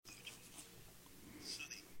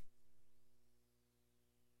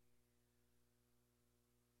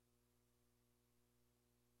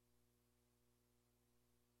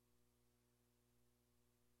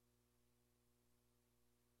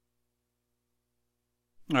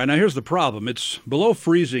All right, now here's the problem. It's below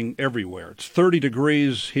freezing everywhere. It's 30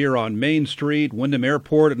 degrees here on Main Street. Windham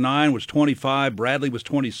Airport at 9 was 25. Bradley was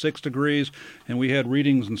 26 degrees. And we had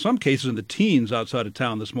readings in some cases in the teens outside of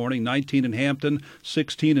town this morning. 19 in Hampton,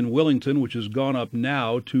 16 in Wellington, which has gone up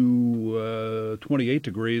now to 28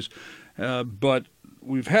 degrees. But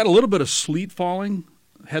we've had a little bit of sleet falling.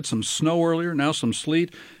 Had some snow earlier, now some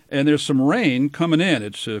sleet. And there's some rain coming in.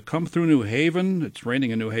 It's come through New Haven. It's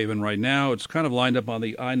raining in New Haven right now. It's kind of lined up on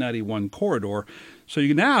the I-91 corridor. So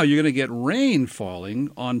now you're going to get rain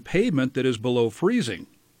falling on pavement that is below freezing.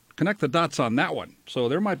 Connect the dots on that one. So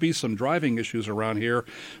there might be some driving issues around here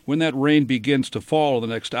when that rain begins to fall in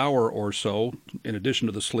the next hour or so, in addition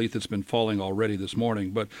to the sleet that's been falling already this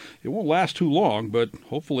morning. But it won't last too long, but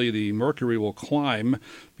hopefully the mercury will climb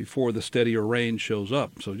before the steadier rain shows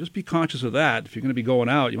up. So just be conscious of that. If you're going to be going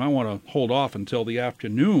out, you might want to hold off until the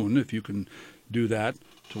afternoon, if you can do that,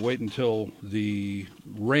 to wait until the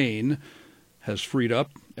rain has freed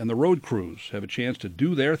up and the road crews have a chance to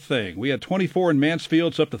do their thing. We had 24 in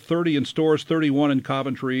Mansfield, it's up to 30 in Stores, 31 in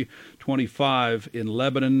Coventry, 25 in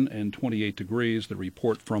Lebanon, and 28 degrees. The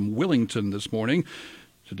report from Willington this morning.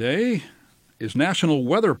 Today is National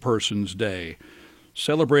Weather Person's Day,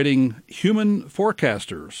 celebrating human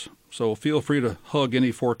forecasters. So feel free to hug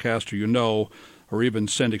any forecaster you know, or even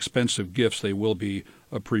send expensive gifts. They will be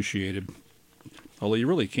appreciated. Although you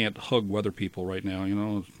really can't hug weather people right now, you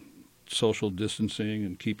know, social distancing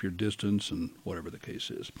and keep your distance and whatever the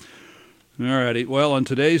case is. All righty. Well, on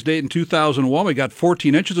today's date in 2001, we got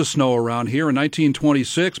 14 inches of snow around here. In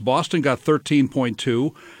 1926, Boston got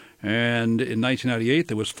 13.2. And in 1998,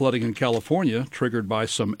 there was flooding in California triggered by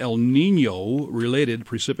some El Nino-related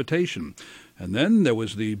precipitation. And then there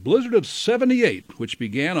was the blizzard of 78, which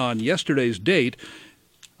began on yesterday's date.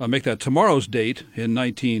 I'll make that tomorrow's date in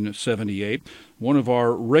 1978. One of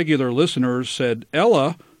our regular listeners said,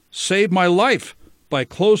 Ella saved my life by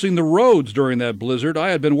closing the roads during that blizzard. I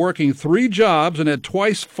had been working 3 jobs and had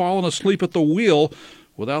twice fallen asleep at the wheel.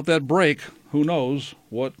 Without that break, who knows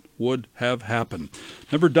what would have happened.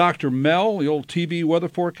 Remember Dr. Mel, the old TV weather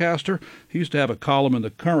forecaster? He used to have a column in the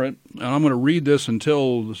Current, and I'm going to read this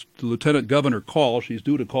until the Lieutenant Governor calls. She's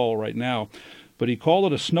due to call right now. But he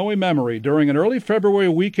called it a snowy memory. During an early February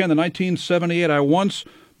weekend in 1978, I once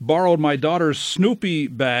borrowed my daughter's Snoopy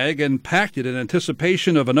bag and packed it in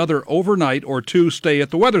anticipation of another overnight or 2 stay at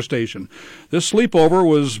the weather station. This sleepover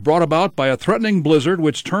was brought about by a threatening blizzard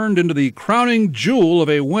which turned into the crowning jewel of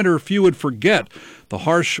a winter few would forget. The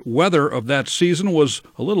harsh weather of that season was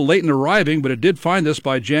a little late in arriving, but it did find us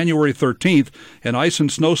by January 13th. An ice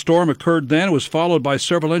and snowstorm occurred then. It was followed by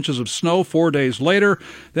several inches of snow 4 days later.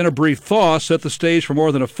 Then a brief thaw set the stage for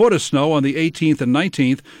more than a foot of snow on the 18th and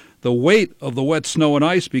 19th. The weight of the wet snow and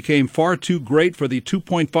ice became far too great for the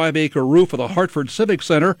 2.5-acre roof of the Hartford Civic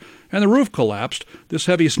Center, and the roof collapsed. This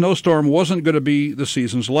heavy snowstorm wasn't going to be the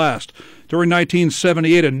season's last. During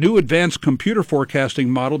 1978, a new advanced computer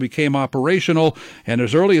forecasting model became operational, and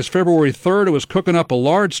as early as February 3rd, it was cooking up a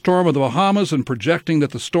large storm of the Bahamas and projecting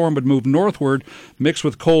that the storm would move northward, mix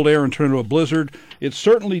with cold air, and turn into a blizzard. It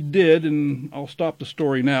certainly did, and I'll stop the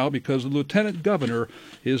story now because the Lieutenant Governor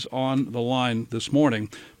is on the line this morning.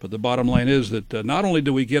 But the bottom line is that not only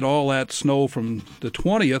do we get all that snow from the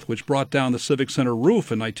 20th, which brought down the Civic Center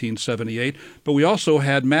roof in 1978, but we also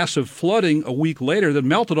had massive flooding a week later that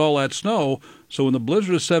melted all that snow. So when the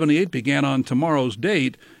blizzard of 78 began on tomorrow's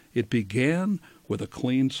date, it began with a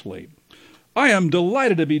clean slate. I am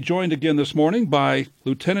delighted to be joined again this morning by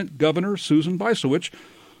Lieutenant Governor Susan Bysiewicz.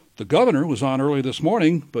 The governor was on early this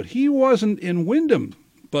morning, but he wasn't in Windham.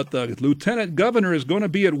 But the Lieutenant Governor is going to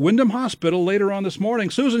be at Windham Hospital later on this morning.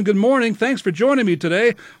 Susan, good morning. Thanks for joining me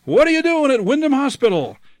today. What are you doing at Windham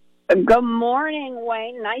Hospital? Good morning,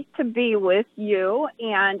 Wayne. Nice to be with you.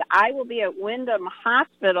 And I will be at Windham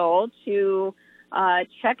Hospital to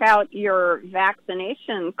check out your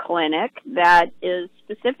vaccination clinic that is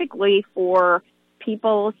specifically for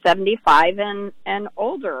people 75 and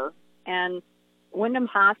older. And Windham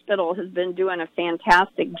Hospital has been doing a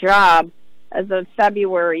fantastic job. As of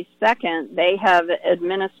February 2nd, they have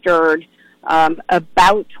administered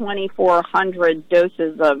about 2,400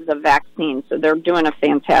 doses of the vaccine. So they're doing a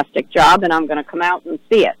fantastic job, and I'm going to come out and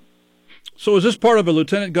see it. So is this part of a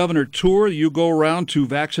Lieutenant Governor tour? You go around to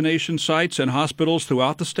vaccination sites and hospitals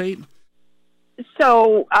throughout the state?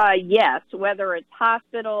 So, yes, whether it's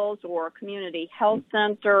hospitals or community health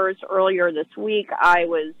centers. Earlier this week, I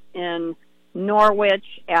was in Norwich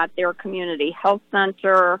at their community health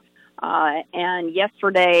center, and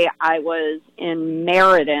yesterday I was in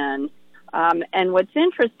Meriden. And what's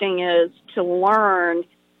interesting is to learn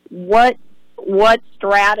what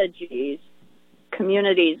strategies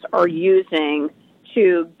communities are using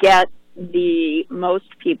to get the most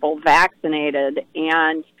people vaccinated.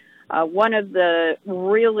 And one of the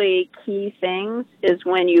really key things is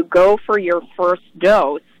when you go for your first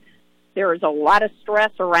dose, there's a lot of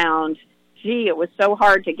stress around, gee, it was so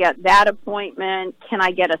hard to get that appointment. Can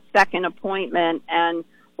I get a second appointment? And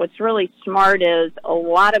what's really smart is a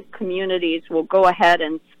lot of communities will go ahead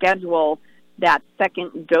and schedule that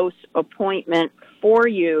second dose appointment for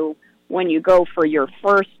you when you go for your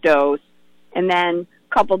first dose. And then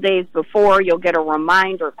a couple days before, you'll get a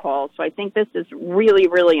reminder call. So I think this is really,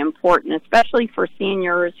 really important, especially for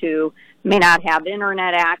seniors who may not have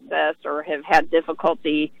internet access or have had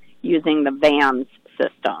difficulty using the VAMS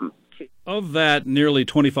system. Of that nearly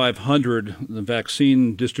 2,500, the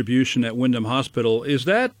vaccine distribution at Windham Hospital, is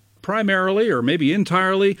that primarily or maybe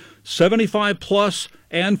entirely 75 plus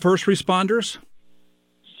and first responders?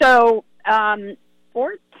 So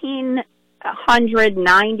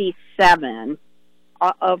 1,497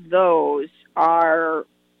 of those are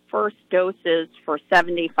first doses for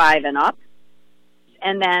 75 and up.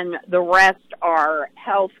 And then the rest are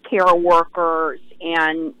healthcare workers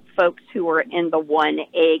and folks who are in the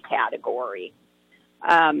 1A category.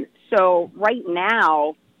 So right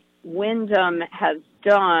now, Windham has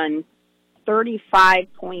done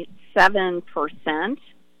 35.7%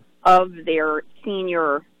 of their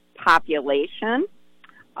senior population,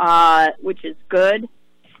 which is good.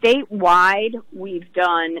 Statewide, we've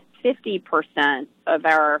done 50% of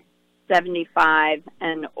our 75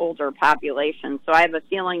 and older population. So I have a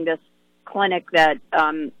feeling this clinic that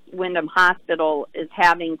Windham Hospital is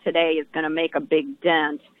having today is going to make a big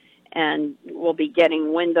dent, and we'll be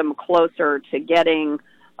getting Windham closer to getting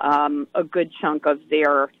a good chunk of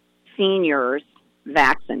their seniors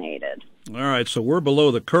vaccinated. All right, so we're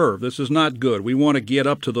below the curve. This is not good. We want to get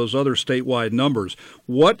up to those other statewide numbers.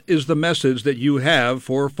 What is the message that you have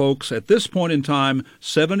for folks at this point in time,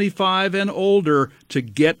 75 and older, to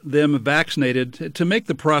get them vaccinated, to make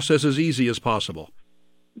the process as easy as possible?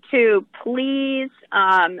 To please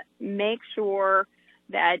make sure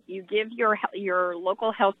that you give your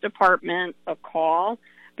local health department a call,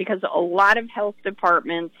 because a lot of health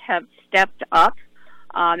departments have stepped up,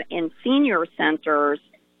 and senior centers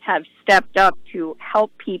have stepped up to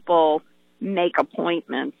help people make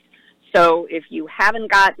appointments. So if you haven't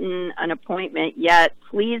gotten an appointment yet,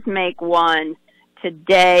 please make one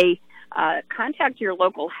today. Contact your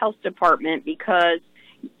local health department, because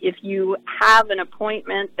if you have an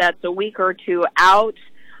appointment that's a week or two out,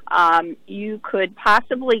 you could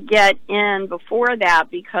possibly get in before that,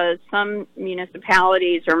 because some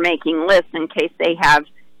municipalities are making lists in case they have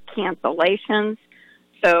cancellations.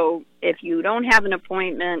 So if you don't have an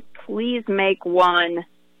appointment, please make one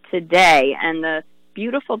today. And the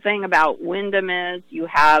beautiful thing about Windham is you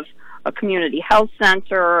have a community health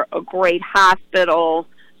center, a great hospital,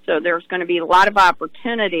 so there's going to be a lot of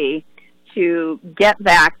opportunity to get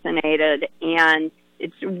vaccinated, and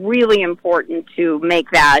it's really important to make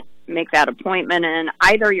that appointment, and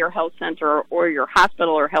either your health center or your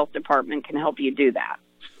hospital or health department can help you do that.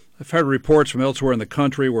 I've heard reports from elsewhere in the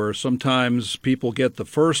country where sometimes people get the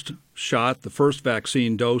first shot, the first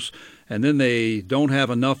vaccine dose, and then they don't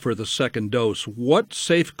have enough for the second dose. What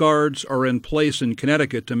safeguards are in place in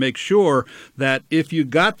Connecticut to make sure that if you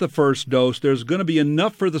got the first dose, there's going to be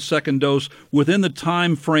enough for the second dose within the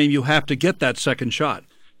time frame you have to get that second shot?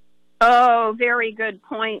 Oh, very good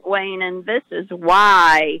point, Wayne. And this is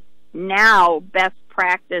why now best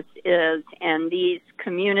practice is, and these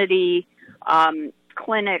community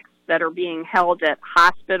clinics that are being held at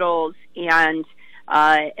hospitals and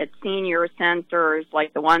at senior centers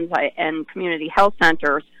like the ones and community health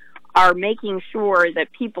centers are making sure that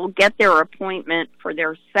people get their appointment for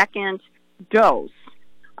their second dose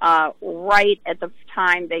right at the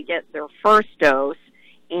time they get their first dose.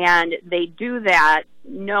 And they do that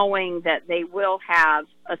knowing that they will have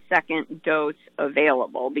a second dose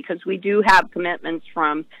available, because we do have commitments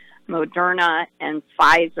from Moderna and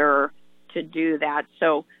Pfizer to do that.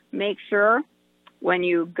 So make sure when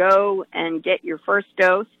you go and get your first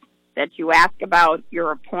dose that you ask about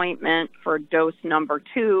your appointment for dose number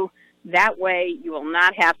 2. That way you will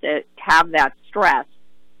not have to have that stress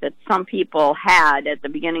that some people had at the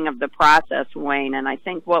beginning of the process, Wayne. And I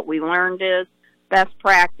think what we learned is best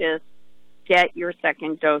practice, get your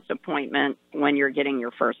second dose appointment when you're getting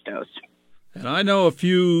your first dose. And I know a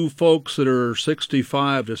few folks that are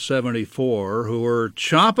 65 to 74 who are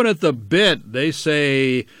chomping at the bit. They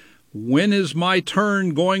say, when is my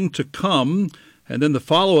turn going to come? And then the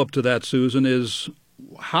follow-up to that, Susan, is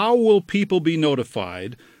how will people be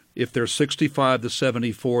notified if they're 65 to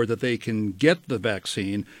 74 that they can get the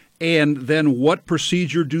vaccine? And then what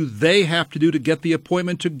procedure do they have to do to get the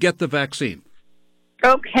appointment to get the vaccine?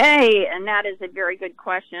 Okay, and that is a very good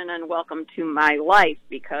question, and welcome to my life,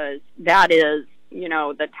 because that is,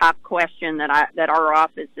 the top question that our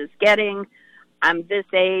office is getting. I'm this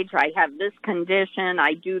age, I have this condition,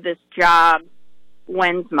 I do this job,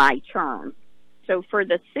 when's my turn? So for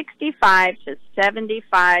the 65 to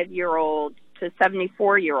 75-year-old to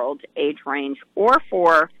 74-year-old age range, or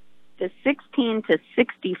for the 16 to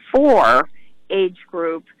 64 age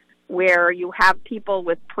group, where you have people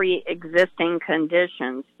with pre-existing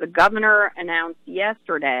conditions, the governor announced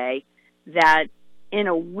yesterday that in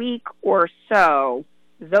a week or so,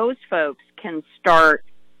 those folks can start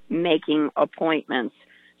making appointments.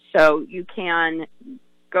 So you can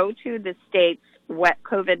go to the state's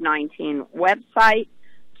COVID-19 website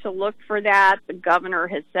to look for that. The governor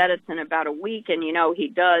has said it's in about a week, and he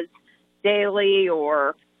does daily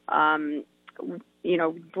or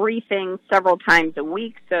briefing several times a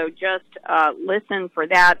week. So just listen for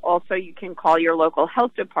that. Also, you can call your local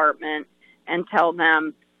health department and tell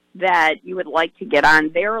them that you would like to get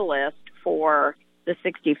on their list for the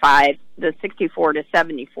 64 to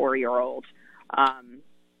 74-year-old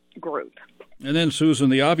group. And then, Susan,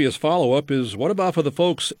 the obvious follow-up is, what about for the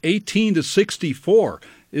folks 18 to 64?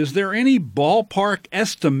 Is there any ballpark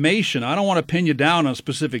estimation? I don't want to pin you down on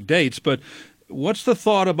specific dates, but what's the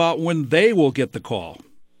thought about when they will get the call?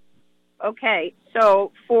 Okay,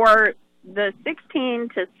 so for the 16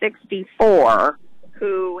 to 64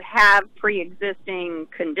 who have pre-existing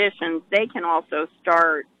conditions, they can also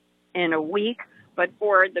start in a week. But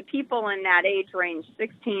for the people in that age range,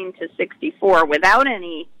 16 to 64, without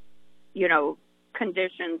any,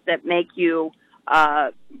 conditions that make you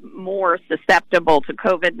more susceptible to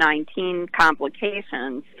COVID-19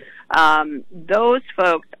 complications, those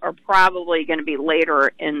folks are probably going to be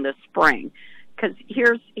later in the spring. Because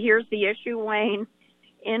here's the issue, Wayne.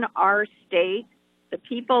 In our state, the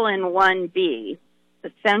people in 1B,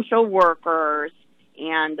 essential workers,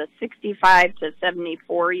 and the 65 to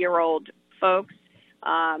 74-year-old folks,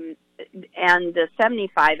 and the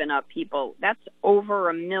 75 and up people, that's over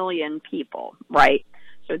 1 million people, right?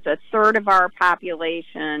 So it's a third of our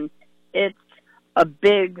population. It's a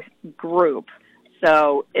big group.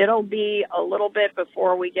 So it'll be a little bit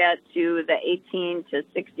before we get to the 18 to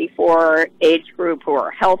 64 age group who are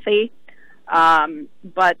healthy.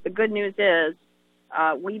 But the good news is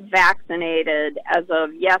we vaccinated, as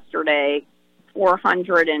of yesterday,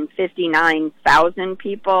 459,000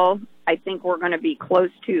 people. I think we're going to be close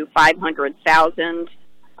to 500,000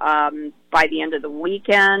 by the end of the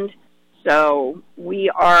weekend. So we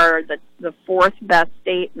are the fourth best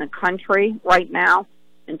state in the country right now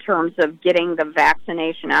in terms of getting the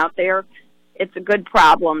vaccination out there. It's a good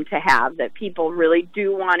problem to have, that people really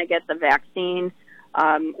do want to get the vaccine.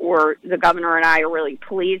 Or the governor and I are really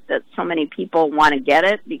pleased that so many people want to get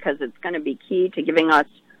it, because it's going to be key to giving us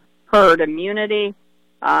herd immunity.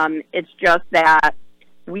 It's just that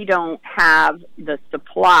we don't have the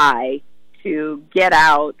supply to get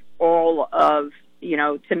out all of,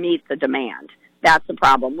 to meet the demand. That's the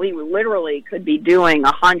problem. We literally could be doing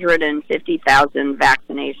 150,000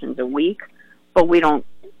 vaccinations a week, but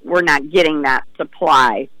we're not getting that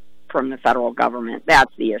supply from the federal government.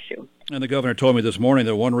 That's the issue. And the governor told me this morning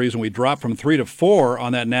that one reason we dropped from 3 to 4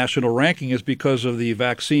 on that national ranking is because of the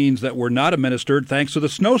vaccines that were not administered thanks to the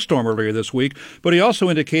snowstorm earlier this week. But he also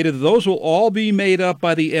indicated that those will all be made up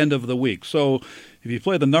by the end of the week. So if you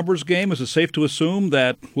play the numbers game, is it safe to assume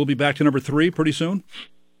that we'll be back to number 3 pretty soon?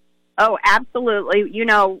 Oh, absolutely. We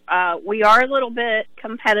are a little bit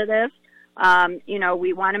competitive.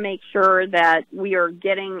 We want to make sure that we are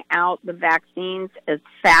getting out the vaccines as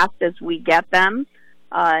fast as we get them.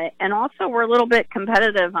 And also, we're a little bit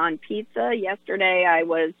competitive on pizza. Yesterday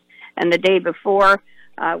and the day before,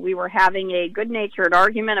 we were having a good-natured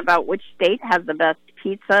argument about which state has the best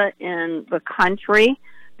pizza in the country,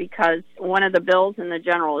 because one of the bills in the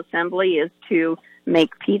General Assembly is to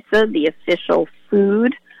make pizza the official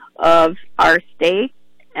food of our state.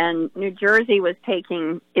 And New Jersey was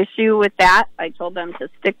taking issue with that. I told them to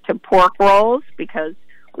stick to pork rolls, because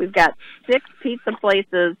we've got 6 pizza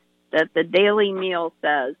places that the Daily Meal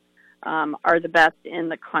says are the best in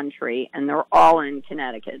the country, and they're all in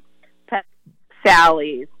Connecticut. Pet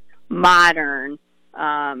Sally's, Modern,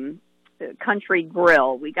 Country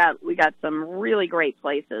Grill. We got some really great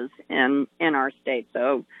places in our state,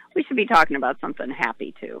 so we should be talking about something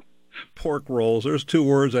happy too. Pork rolls. There's 2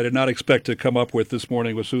 words I did not expect to come up with this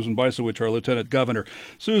morning with Susan Bysiewicz, our Lieutenant Governor.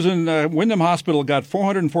 Susan, Windham Hospital got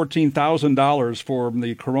 $414,000 for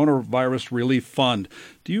the Coronavirus Relief Fund.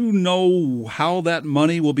 Do you know how that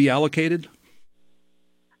money will be allocated?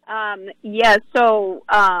 That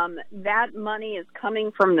money is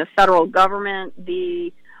coming from the federal government.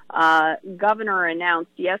 The governor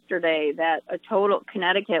announced yesterday that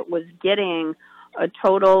Connecticut was getting a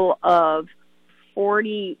total of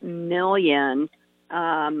 $40 million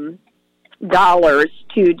dollars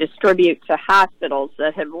to distribute to hospitals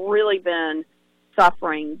that have really been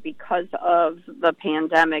suffering because of the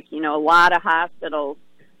pandemic. You know, a lot of hospitals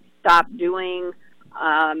stopped doing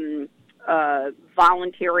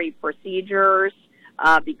voluntary procedures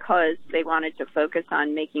because they wanted to focus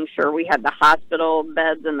on making sure we had the hospital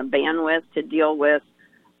beds and the bandwidth to deal with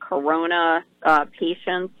corona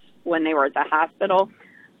patients when they were at the hospital.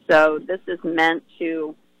 So this is meant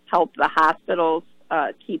to help the hospitals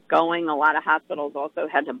keep going. A lot of hospitals also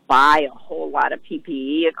had to buy a whole lot of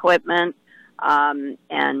PPE equipment, and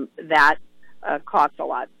that costs a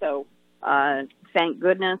lot. So thank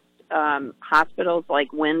goodness hospitals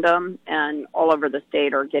like Windham and all over the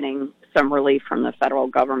state are getting some relief from the federal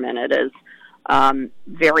government. It is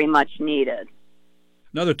very much needed.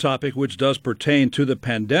 Another topic which does pertain to the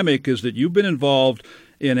pandemic is that you've been involved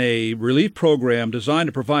in a relief program designed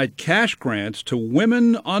to provide cash grants to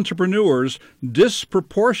women entrepreneurs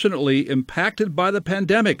disproportionately impacted by the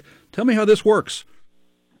pandemic. Tell me how this works.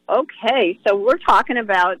 Okay, so we're talking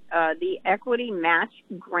about the Equity Match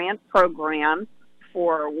Grant Program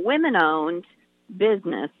for women-owned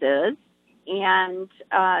businesses, and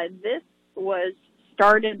this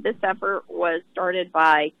effort was started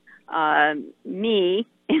by me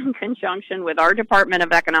in conjunction with our Department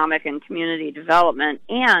of Economic and Community Development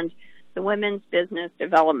and the Women's Business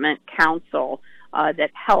Development Council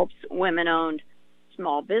that helps women-owned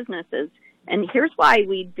small businesses. And here's why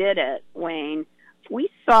we did it, Wayne. We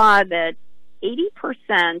saw that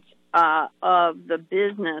 80% of the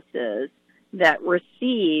businesses that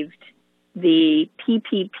received the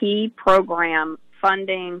PPP program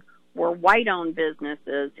funding were white-owned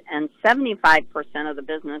businesses, and 75% of the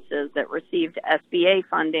businesses that received SBA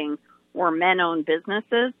funding were men-owned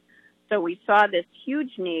businesses. So we saw this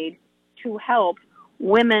huge need to help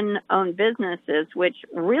women-owned businesses, which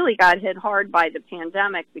really got hit hard by the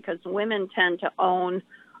pandemic because women tend to own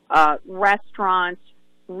restaurants,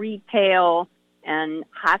 retail, and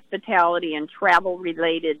hospitality and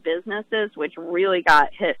travel-related businesses, which really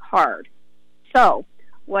got hit hard. So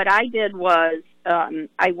what I did was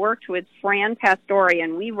I worked with Fran Pastore,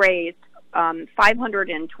 and we raised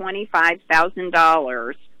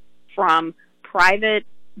 $525,000 from private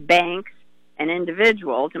banks and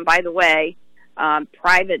individuals. And by the way,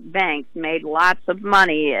 private banks made lots of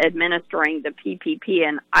money administering the PPP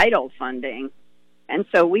and EIDL funding. And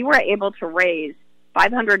so we were able to raise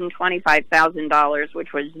 $525,000,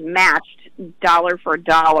 which was matched dollar for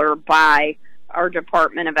dollar by our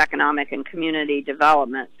Department of Economic and Community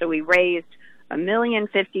Development. So we raised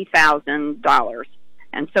 $1,050,000.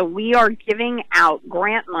 And so we are giving out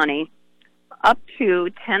grant money up to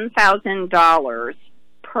 $10,000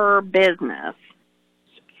 per business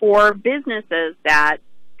for businesses that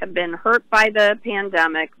have been hurt by the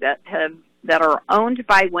pandemic, that are owned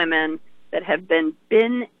by women, that have been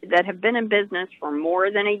in business for more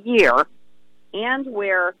than a year, and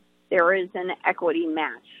where there is an equity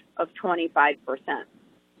match of 25%.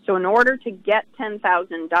 So in order to get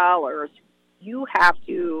 $10,000, you have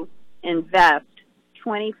to invest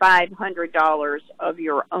 $2,500 of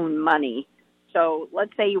your own money. So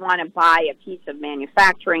let's say you want to buy a piece of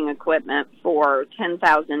manufacturing equipment for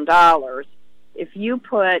 $10,000. If you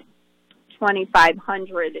put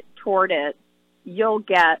 $2,500 toward it, you'll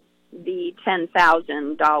get the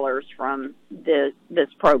 $10,000 from this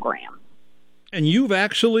program. And you've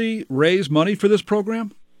actually raised money for this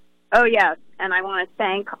program? Oh, yes. And I want to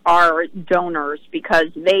thank our donors because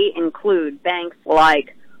they include banks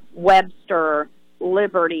like Webster,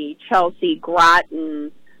 Liberty, Chelsea,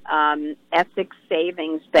 Groton, Essex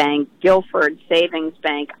Savings Bank, Guilford Savings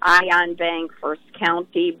Bank, Ion Bank, First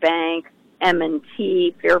County Bank,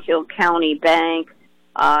 M&T, Fairfield County Bank,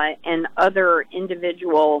 and other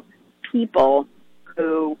individual people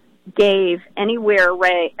who gave anywhere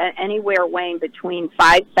Wayne between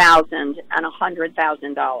 $5,000 and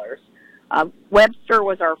 $100,000. Webster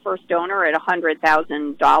was our first donor at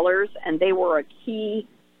 $100,000, and they were a key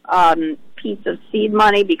piece of seed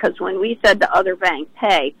money because when we said to other banks,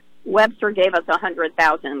 "Hey, Webster gave us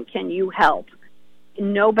 $100,000, can you help?"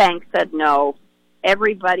 No bank said no.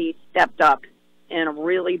 Everybody stepped up in a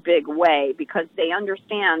really big way because they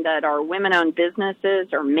understand that our women-owned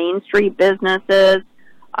businesses are Main Street businesses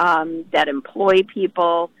that employ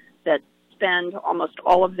people, that spend almost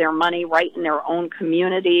all of their money right in their own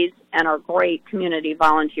communities, and are great community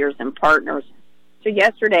volunteers and partners. So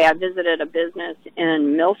yesterday I visited a business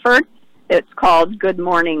in Milford. It's called Good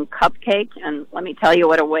Morning Cupcake, and let me tell you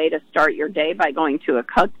what a way to start your day by going to a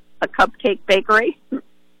cupcake bakery.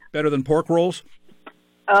 Better than pork rolls?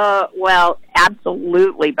 Well,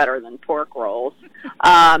 absolutely better than pork rolls,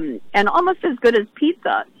 and almost as good as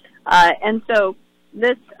pizza. And so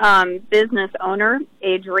this business owner,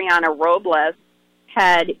 Adriana Robles,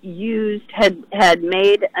 had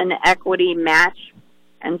made an equity match,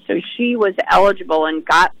 and so she was eligible and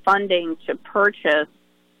got funding to purchase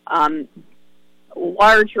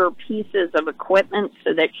larger pieces of equipment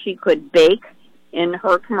so that she could bake in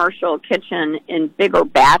her commercial kitchen in bigger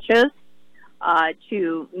batches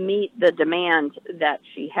to meet the demand that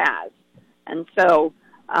she has. And so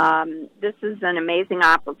this is an amazing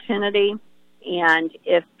opportunity, and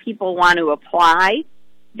if people want to apply,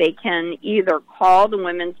 they can either call the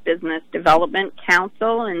Women's Business Development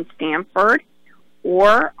Council in Stamford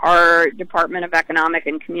or our Department of Economic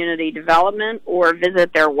and Community Development, or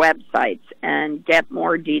visit their websites and get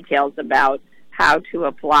more details about how to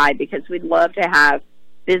apply, because we'd love to have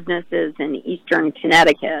businesses in Eastern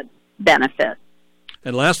Connecticut benefit.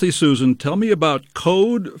 And lastly, Susan, tell me about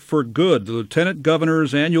Code for Good, the Lieutenant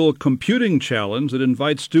Governor's annual computing challenge that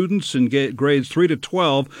invites students in grades 3 to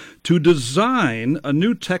 12 to design a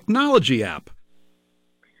new technology app.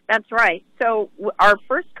 That's right. So our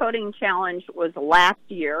first coding challenge was last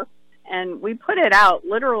year, and we put it out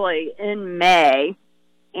literally in May,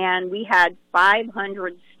 and we had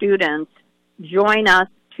 500 students join us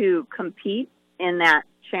to compete in that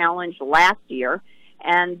challenge last year,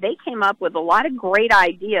 and they came up with a lot of great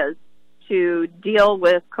ideas to deal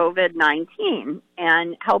with COVID-19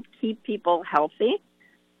 and help keep people healthy.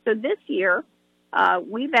 So this year,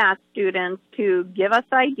 we've asked students to give us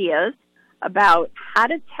ideas about how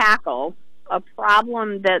to tackle a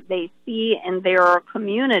problem that they see in their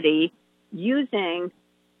community using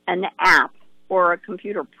an app or a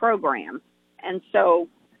computer program. And so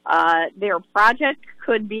their project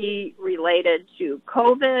could be related to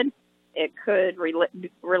COVID. It could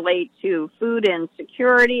relate to food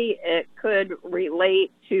insecurity. It could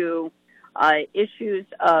relate to issues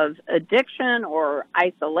of addiction or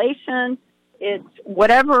isolation. It's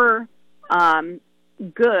whatever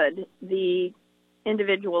good the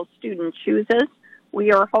individual student chooses.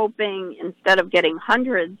 We are hoping, instead of getting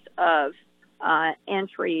hundreds of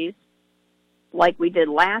entries like we did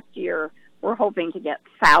last year, we're hoping to get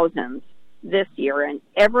thousands this year. And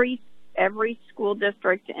every school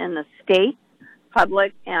district in the state,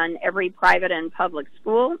 public and every private and public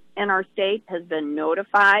school in our state, has been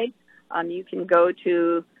notified. You can go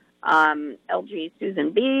to LG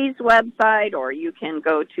Susan B's website, or you can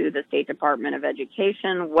go to the State Department of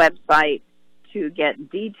Education website to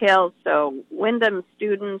get details. So Windham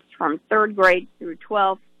students from 3rd grade through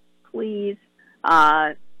 12th, please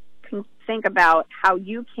think about how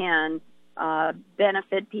you can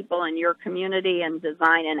benefit people in your community and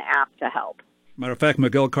design an app to help. Matter of fact,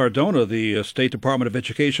 Miguel Cardona, the State Department of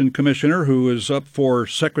Education Commissioner, who is up for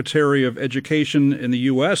Secretary of Education in the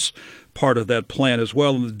U.S., part of that plan as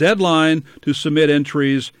well. And the deadline to submit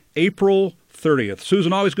entries, April 30th.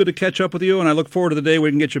 Susan, always good to catch up with you, and I look forward to the day we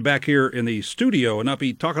can get you back here in the studio and not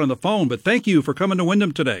be talking on the phone. But thank you for coming to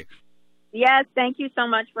Windham today. Yes, thank you so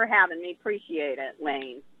much for having me. Appreciate it,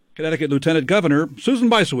 Wayne. Connecticut Lieutenant Governor Susan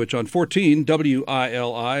Bysiewicz on 14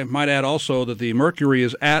 WILI. Might add also that the mercury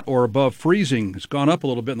is at or above freezing. It's gone up a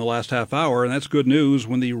little bit in the last half hour, and that's good news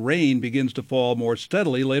when the rain begins to fall more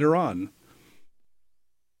steadily later on.